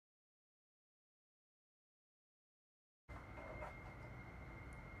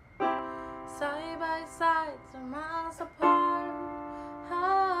side by side, so miles apart.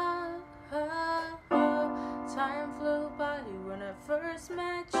 Ah, ah, ah. Time flew by when I first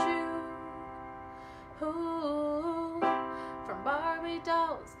met you. Ooh, from Barbie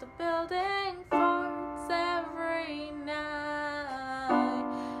dolls to building forts every night.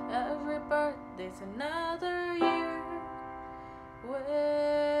 Every birthday's another year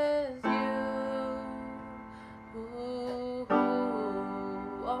with you. Ooh,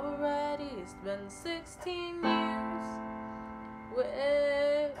 already it's been 16 years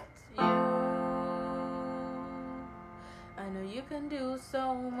with you. I know you can do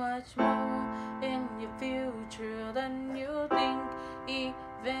so much more in your future than you think.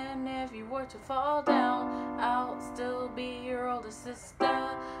 Even if you were to fall down, I'll still be your older sister.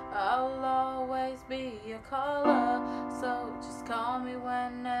 I'll always be your caller, so just call me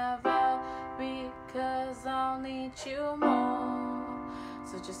whenever, because I'll need you more.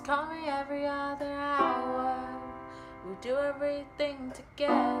 So just call me every other hour. We do everything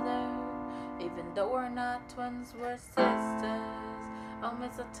together. Even though we're not twins, we're sisters. I'll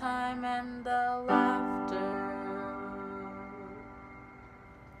miss the time and the laughter.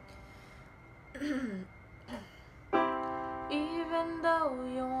 Even though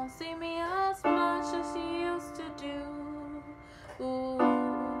you won't see me as much as you used to do, ooh,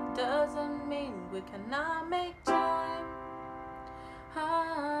 doesn't mean we cannot make time.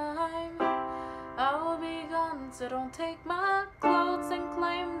 I'll be gone, so don't take my clothes and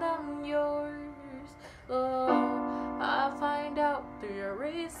claim them yours. Oh, I find out through your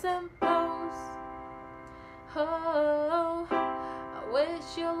recent posts. Oh, I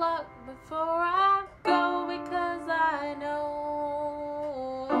wish you luck before I go, because I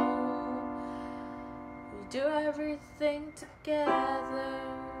know we do everything together.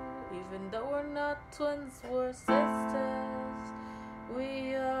 Even though we're not twins, we're sisters.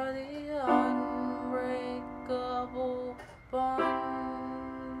 We are the unbreakable bond.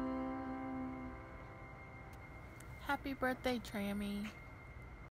 Happy birthday, Trammy.